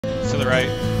the right.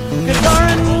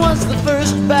 Gagarin was the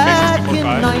first back in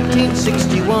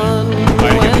 1961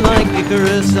 when, like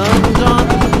Icarus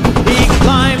undaunted, he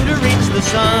climbed to reach the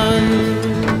sun.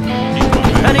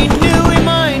 And he knew he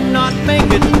might not make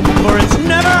it, for it's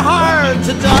never hard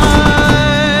to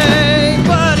die.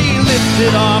 But he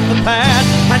lifted off the pad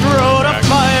and wrote a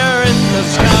fire in the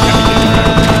sky.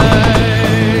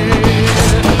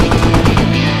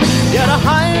 Yet a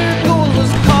higher goal was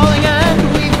calling, and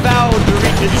we vowed to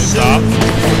reach it soon.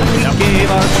 We gave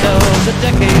ourselves a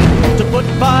decade to put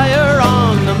fire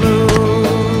on the moon.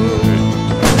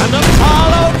 And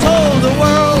Apollo told the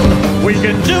world we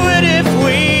can do it if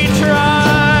we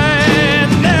try.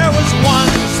 And there was one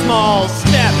small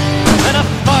step and a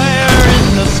fire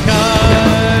in the sky.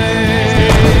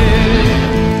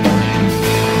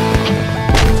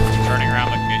 Turning around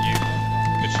looking at you.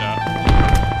 Good shot.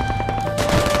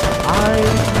 I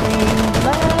dreamed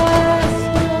last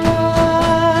night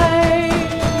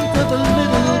of a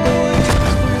little boy's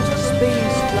first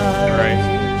space flight. Right.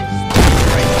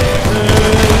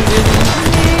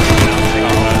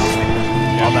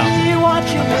 You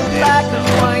watching the black and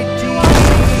white TV.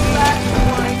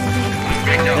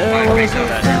 There was a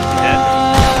fire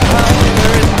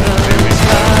in the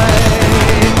sky.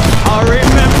 I'll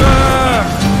remember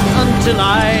until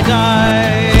I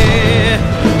die.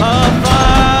 A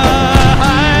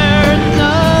fire in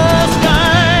the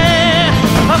sky.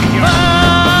 A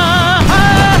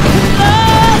fire in the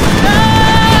sky.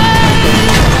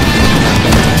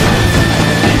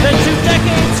 Then 2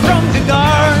 decades from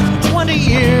Gagarin, 20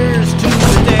 years to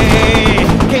the day,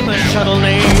 came a shuttle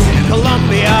named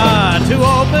Columbia to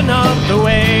open up the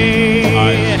way.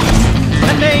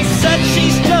 And they said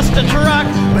she's just a truck,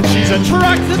 but she's a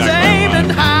truck that's aiming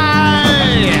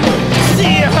high.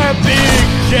 See her big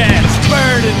jets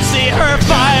burn and see her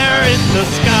fire in the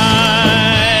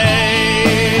sky.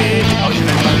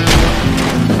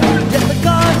 Yet the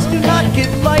gods do not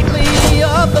give lightly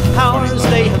of the powers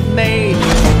they have made.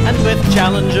 And with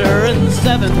Challenger and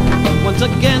 7, once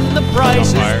again the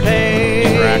price is paid.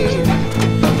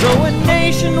 Though a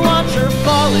nation watch her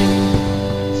falling,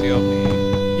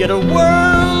 yet a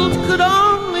world could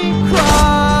only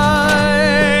cry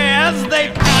as they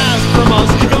pass from us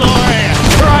to glory,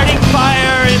 riding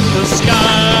fire in the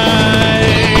sky.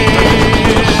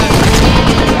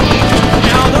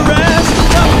 Now the rest is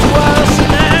up to us,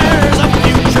 and there's a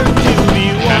future to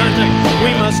be won.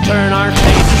 We must turn our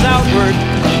faces outward,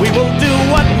 we will do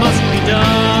what must be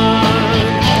done.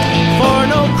 For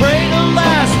no cradle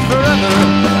lasts forever,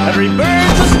 every bird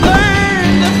just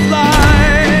learned to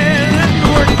fly. And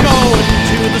we're going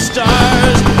to the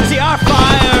stars, see our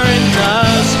fire in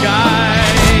the sky.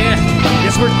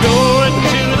 Yes, we're going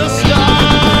to the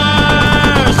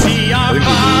stars, see our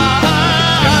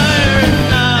fire in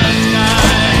the sky.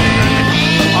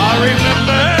 I'll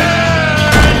remember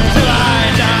until I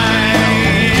die.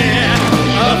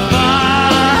 A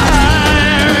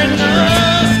fire in the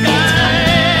sky.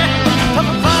 A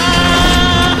fire in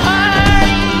the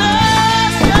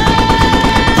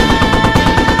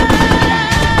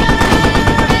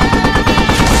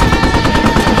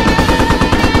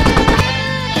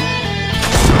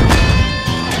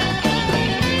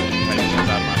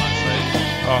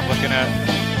Oh, I'm looking at.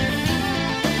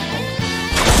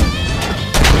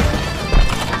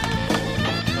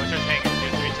 Those are taking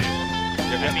 2-3-2.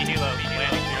 Enemy helo,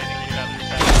 landing here, I think you're out of your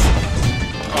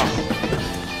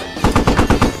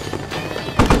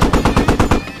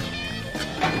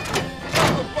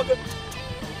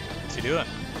What's he doing?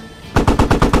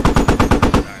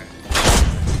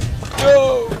 Go!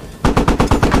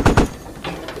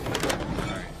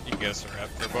 Alright, you can get us a rep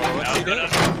for both. What's he doing?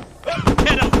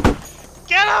 Get him!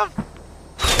 Get him!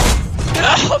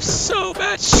 Oh, so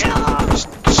bad. Shoot him!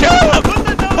 Put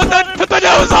the nose on him! Put the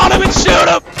nose on him and shoot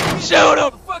him! Shoot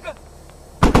him!